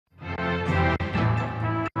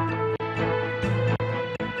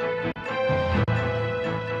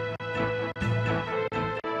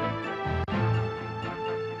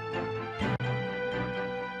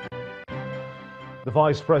The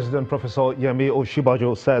Vice President, Professor Yemi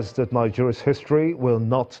Osinbajo, says that Nigeria's history will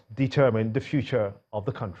not determine the future of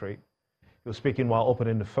the country. He was speaking while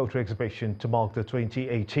opening the photo exhibition to mark the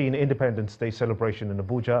 2018 Independence Day celebration in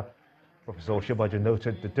Abuja. Professor Osinbajo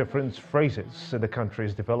noted the different phases in the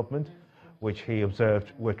country's development, which he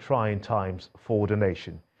observed were trying times for the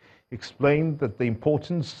nation. He explained that the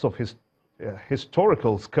importance of his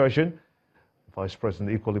historical excursion. The Vice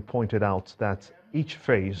President equally pointed out that each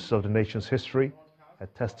phase of the nation's history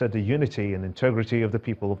had tested the unity and integrity of the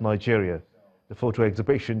people of Nigeria. The photo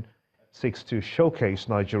exhibition seeks to showcase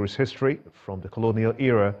Nigeria's history from the colonial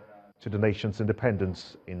era to the nation's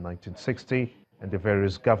independence in 1960 and the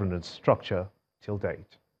various governance structure till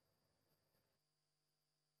date.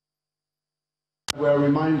 We are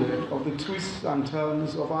reminded of the twists and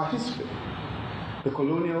turns of our history. The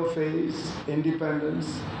colonial phase,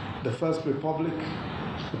 independence, the First Republic,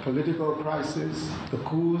 the political crisis, the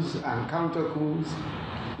coups and counter-coups,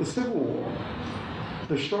 the Civil War,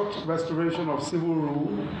 the short restoration of civil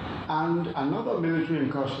rule, and another military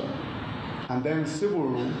incursion, and then civil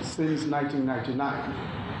rule since 1999.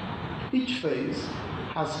 Each phase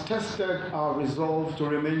has tested our resolve to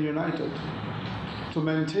remain united, to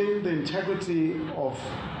maintain the integrity of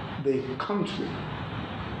the country,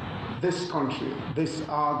 this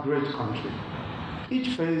our great country.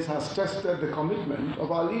 Each phase has tested the commitment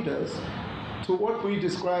of our leaders to what we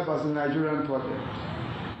describe as the Nigerian project.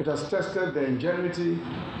 It has tested their ingenuity,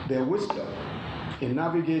 their wisdom in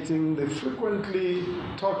navigating the frequently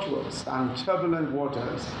tortuous and turbulent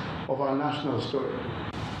waters of our national story.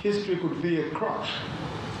 History could be a crutch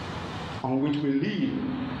on which we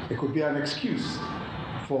lean. It could be an excuse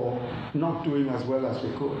for not doing as well as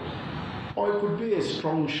we could. Or it could be a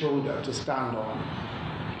strong shoulder to stand on.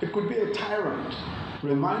 It could be a tyrant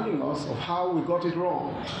reminding us of how we got it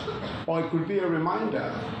wrong. Or it could be a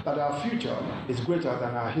reminder that our future is greater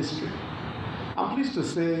than our history. I'm pleased to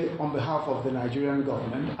say on behalf of the Nigerian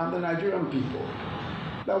government and the Nigerian people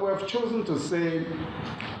that we have chosen to say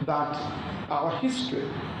that our history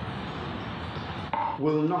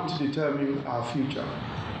will not determine our future.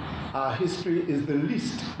 Our history is the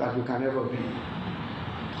least that we can ever be.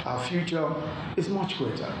 Our future is much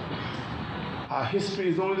greater. Our history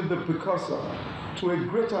is only the precursor to a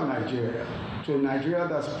greater Nigeria, to a Nigeria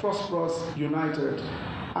that's prosperous, united,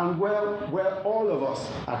 and where all of us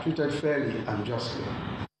are treated fairly and justly.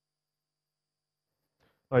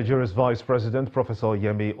 Nigeria's Vice President, Professor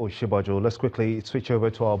Yemi Osinbajo. Let's quickly switch over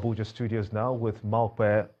to our Abuja studios now with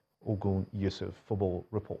Malpe Ogun Yusuf for more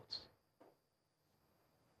reports.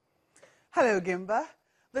 Hello, Gimba.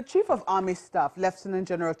 The Chief of Army Staff, Lieutenant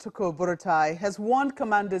General Tukur Buratai, has warned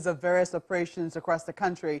commanders of various operations across the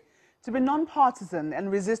country to be non-partisan and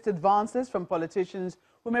resist advances from politicians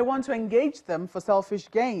who may want to engage them for selfish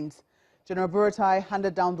gains. General Buratai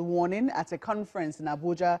handed down the warning at a conference in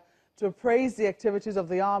Abuja to appraise the activities of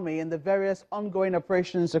the Army in the various ongoing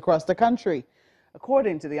operations across the country.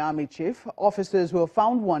 According to the Army Chief, officers who are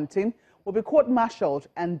found wanting will be court-martialed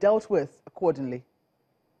and dealt with accordingly.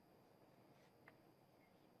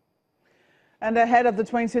 And ahead of the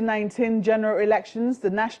 2019 general elections,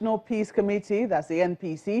 the National Peace Committee, that's the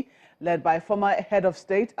NPC, led by former head of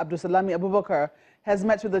state Abdusalam Abubakar, has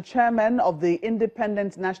met with the chairman of the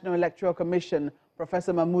Independent National Electoral Commission,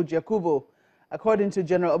 Professor Mahmood Yakubu. According to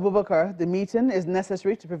General Abubakar, the meeting is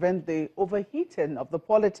necessary to prevent the overheating of the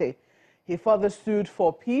polity. He further sued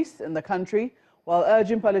for peace in the country while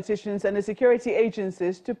urging politicians and the security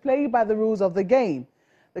agencies to play by the rules of the game.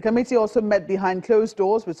 The committee also met behind closed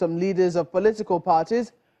doors with some leaders of political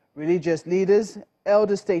parties, religious leaders,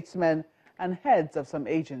 elder statesmen, and heads of some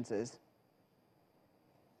agencies.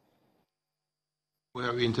 We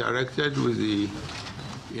have interacted with the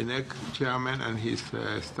INEC chairman and his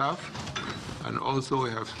staff, and also we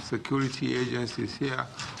have security agencies here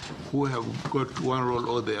who have got one role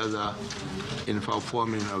or the other in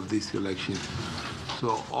performing of this election.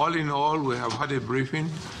 So all in all, we have had a briefing,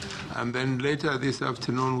 and then later this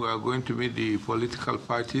afternoon we are going to meet the political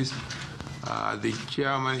parties. The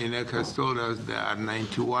chairman INEC has told us there are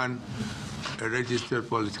 91 registered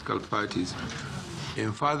political parties.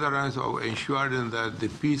 In furtherance of ensuring that the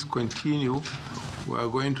peace continue, we are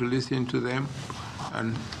going to listen to them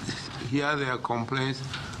and hear their complaints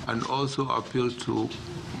and also appeal to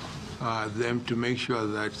them to make sure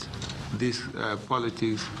that this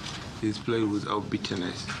politics is played without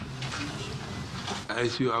bitterness.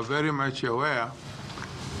 As you are very much aware,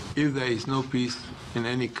 if there is no peace in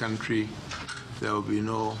any country, there will be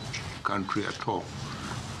no country at all.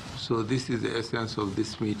 So this is the essence of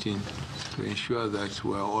this meeting, to ensure that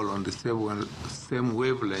we are all on the same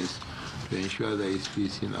wavelength, to ensure there is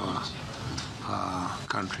peace in our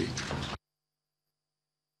country.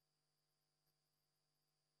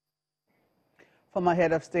 Former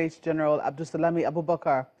Head of State General Abdusalam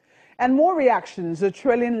Abubakar. And more reactions are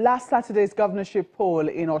trailing last Saturday's governorship poll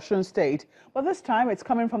in Osun State, but this time it's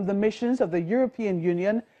coming from the missions of the European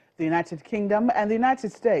Union, the United Kingdom and the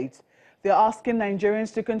United States. They're asking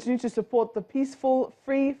Nigerians to continue to support the peaceful,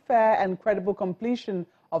 free, fair and credible completion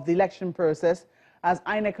of the election process as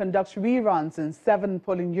INEC conducts reruns in 7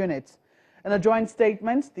 polling units. In a joint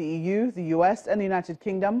statement, the EU, the US and the United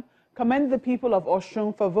Kingdom commend the people of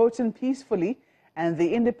Osun for voting peacefully and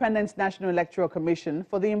the Independent National Electoral Commission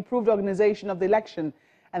for the improved organization of the election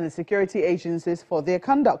and the security agencies for their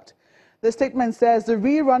conduct. The statement says the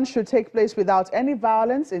rerun should take place without any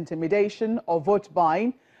violence, intimidation or vote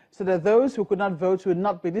buying so that those who could not vote would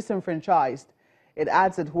not be disenfranchised. It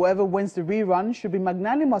adds that whoever wins the rerun should be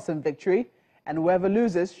magnanimous in victory and whoever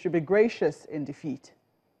loses should be gracious in defeat.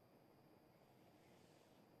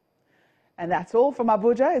 And that's all from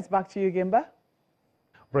Abuja. It's back to you, Gimba.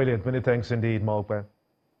 Brilliant. Many thanks indeed, Mogbe.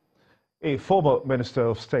 A former Minister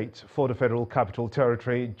of State for the Federal Capital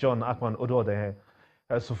Territory, John Akpan Ododehe,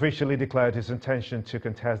 has officially declared his intention to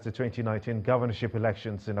contest the 2019 governorship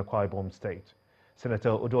elections in Akwa Ibom State.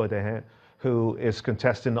 Senator Ododehe, who is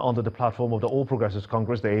contesting under the platform of the All Progressives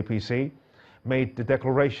Congress, the APC, made the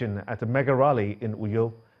declaration at a mega rally in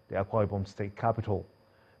Uyo, the Akwa Ibom State capital.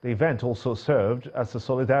 The event also served as a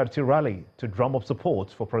solidarity rally to drum up support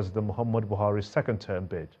for President Muhammadu Buhari's second-term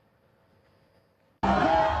bid.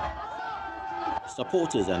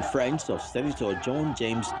 Supporters and friends of Senator John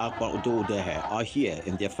James Akpan Ododehe are here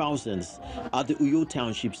in their thousands at the Uyo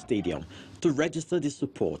Township Stadium to register their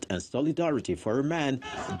support and solidarity for a man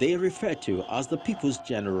they refer to as the People's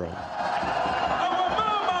General.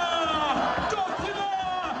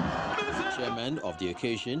 Chairman of the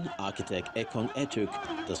occasion, architect Ekong Etuk,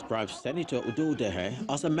 describes Senator Ododehe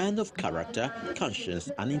as a man of character, conscience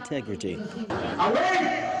and integrity. Awake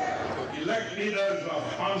to elect leaders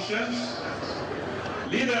of conscience,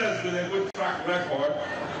 leaders with a good track record,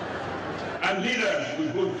 and leaders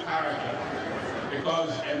with good character,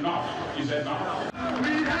 because enough is enough.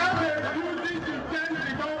 We have a duty to change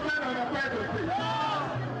the government of the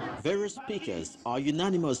Pt.3. Various speakers are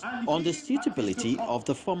unanimous on the suitability of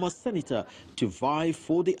the former senator to vie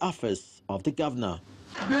for the office of the governor.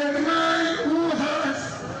 The man who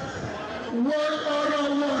has what honor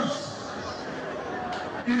wants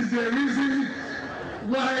is the reason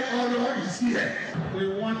why honor is here. We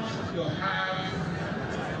want to have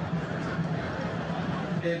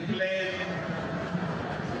a playing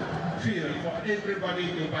field for everybody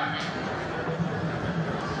to back.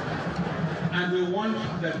 And we want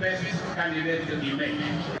the best candidate to be made.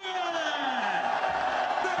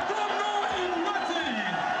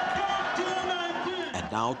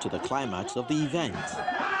 And now to the climax of the event.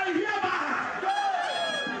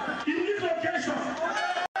 In this occasion,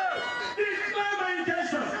 declare my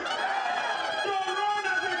intention to run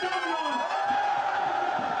as a governor.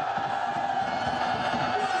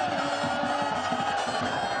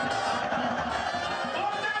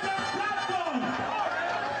 Under the platform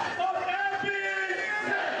of APC,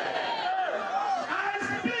 I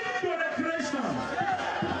speak to the creation.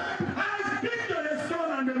 I speak to the sun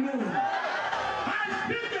and the moon. I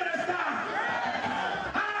speak to the star.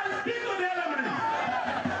 I speak to the elements.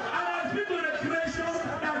 And I speak to the creation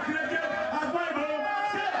that created a Bible.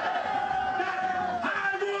 Say that I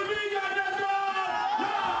will be your destroyer.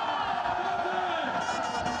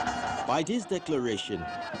 By this declaration,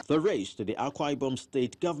 the race to the Akwa Ibom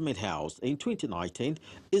State Government House in 2019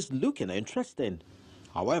 is looking interesting.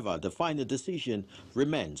 However, the final decision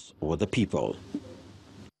remains with the people.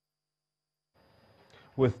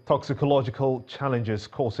 With toxicological challenges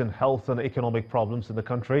causing health and economic problems in the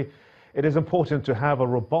country, it is important to have a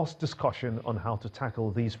robust discussion on how to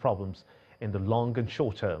tackle these problems in the long and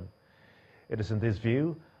short term. It is in this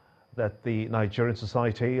view that the Nigerian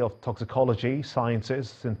Society of Toxicology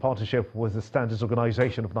Sciences, in partnership with the Standards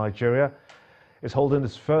Organization of Nigeria, is holding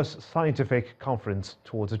its first scientific conference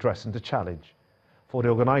towards addressing the challenge. For the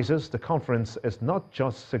organizers, the conference is not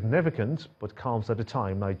just significant, but comes at a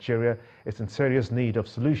time Nigeria is in serious need of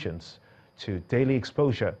solutions to daily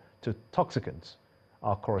exposure to toxicants.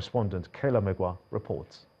 Our correspondent, Kayla Megwa,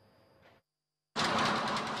 reports.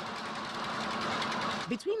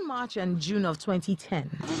 Between March and June of 2010,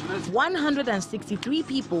 163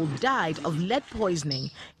 people died of lead poisoning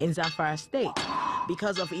in Zamfara State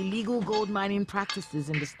because of illegal gold mining practices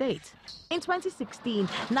in the state. In 2016,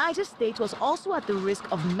 Niger State was also at the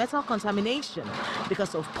risk of metal contamination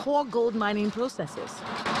because of poor gold mining processes.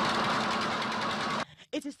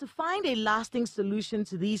 It It is to find a lasting solution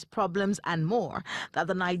to these problems and more that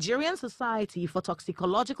the Nigerian Society for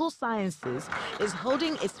Toxicological Sciences is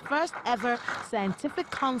holding its first ever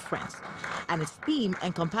scientific conference, and its theme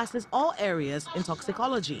encompasses all areas in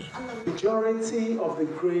toxicology. The majority of the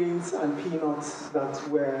grains and peanuts that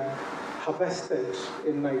were harvested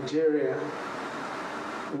in Nigeria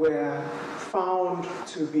were found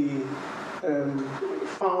to be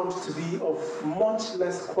of much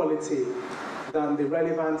less quality than the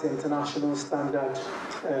relevant international standard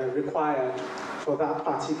required for that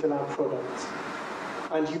particular product.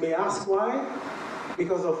 And you may ask why?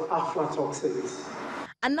 Because of aflatoxins.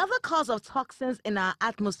 Another cause of toxins in our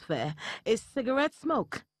atmosphere is cigarette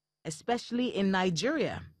smoke, especially in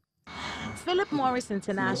Nigeria. Philip Morris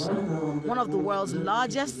International, one of the world's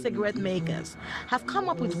largest cigarette makers, have come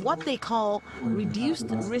up with what they call reduced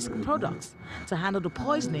risk products to handle the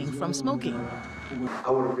poisoning from smoking.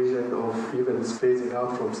 Our vision of even phasing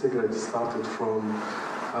out from cigarettes started from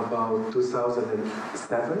about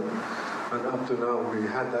 2007, and up to now we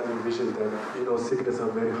had that vision that cigarettes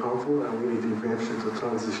are very harmful and we need eventually to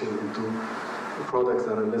transition into products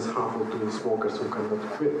that are less harmful to smokers who cannot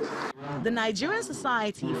quit. The Nigerian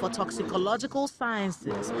Society for Toxicological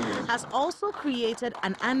Sciences has also created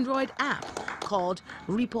an Android app called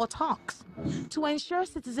ReportTox to ensure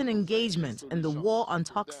citizen engagement in the war on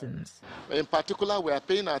toxins. In particular, we are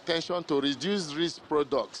paying attention to reduced risk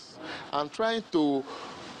products and trying to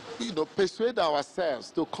persuade ourselves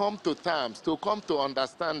to come to terms, to come to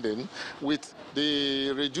understanding with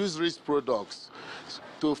the reduced risk products,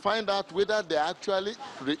 to find out whether they actually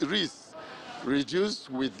reduce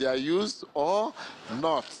with their use or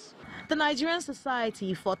not. The Nigerian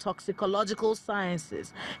Society for Toxicological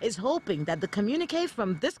Sciences is hoping that the communique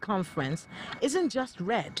from this conference isn't just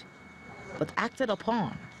read, but acted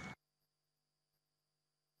upon.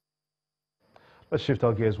 Let's shift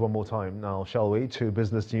our gears one more time now, shall we, to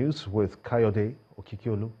business news with Kayode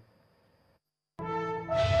Okikiolu.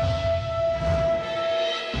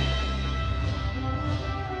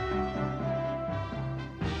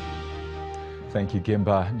 Thank you,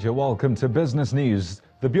 Gimba. You're welcome to Business News.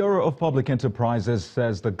 The Bureau of Public Enterprises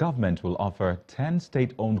says the government will offer 10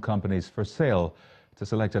 state-owned companies for sale to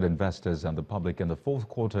selected investors and the public in the fourth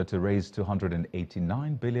quarter to raise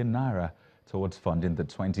 289 billion naira towards funding the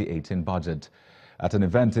 2018 budget. At an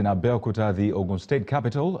event in Abeokuta, the Ogun State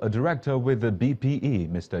capital, a director with the BPE,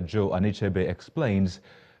 Mr. Joe Anichebe, explains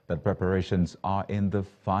that preparations are in the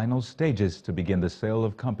final stages to begin the sale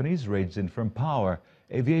of companies ranging from power,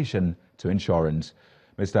 aviation to insurance.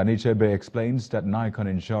 Mr. Anichebe explains that Nikon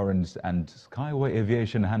Insurance and Skyway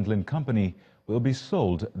Aviation Handling Company will be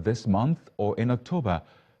sold this month or in October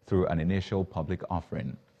through an initial public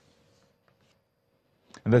offering.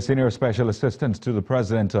 And the Senior Special Assistant to the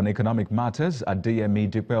President on Economic Matters,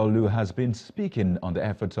 Adeyemi Dipeolu, has been speaking on the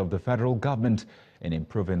efforts of the federal government in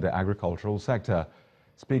improving the agricultural sector.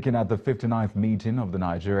 Speaking at the 59th meeting of the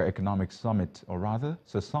Nigeria Economic Summit, or rather,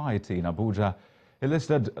 Society in Abuja, he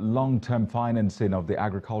listed long-term financing of the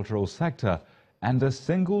agricultural sector and a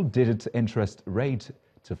single-digit interest rate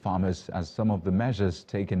to farmers as some of the measures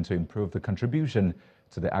taken to improve the contribution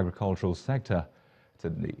to the agricultural sector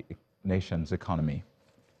to the nation's economy.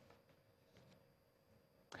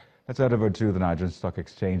 Let's head over to the Nigerian Stock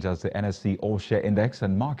Exchange as the NSE All-Share Index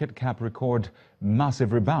and market cap record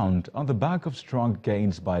massive rebound on the back of strong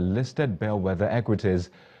gains by listed bellwether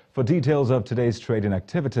equities. For details of today's trading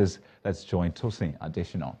activities, let's join Tosin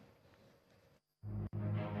Additional.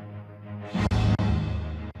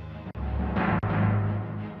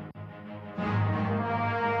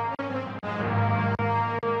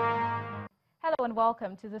 Hello and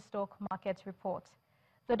welcome to the Stock Market Report.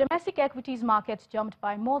 The domestic equities market jumped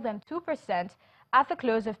by more than 2% at the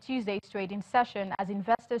close of Tuesday's trading session as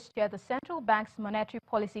investors share the central bank's Monetary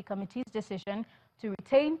Policy Committee's decision to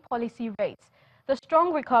retain policy rates. The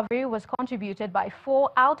strong recovery was contributed by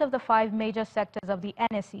 4 out of the 5 major sectors of the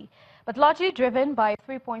NSE, but largely driven by a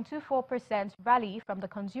 3.24% rally from the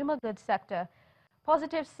consumer goods sector.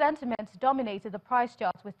 Positive sentiments dominated the price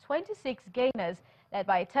charts with 26 gainers, led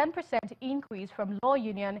by a 10% increase from Law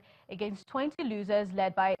Union against 20 losers,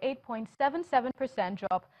 led by an 8.77%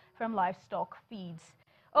 drop from livestock feeds.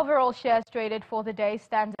 Overall shares traded for the day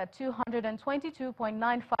stands at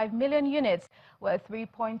 222.95 million units, worth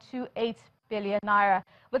 3.28 billion naira,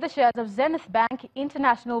 with the shares of Zenith Bank,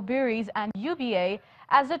 International Breweries and UBA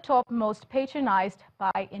as the top most patronized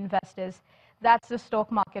by investors. That's the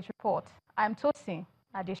Stock Market Report. I'm Tosin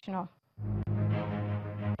Additional.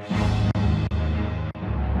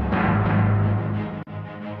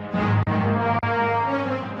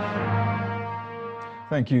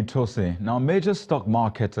 Thank you, Tosi. Now, major stock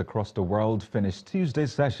markets across the world finished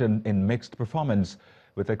Tuesday's session in mixed performance,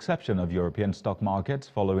 with the exception of European stock markets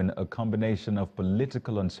following a combination of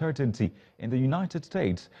political uncertainty in the United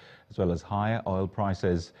States, as well as higher oil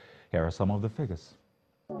prices. Here are some of the figures.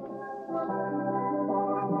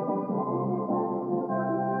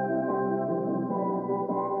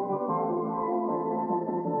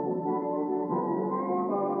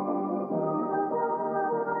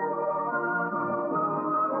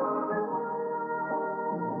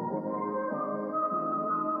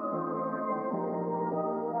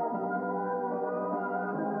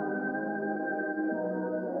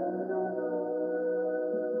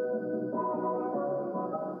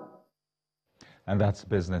 And that's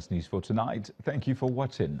business news for tonight. Thank you for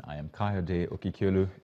watching. I am Kayode Okikiolu.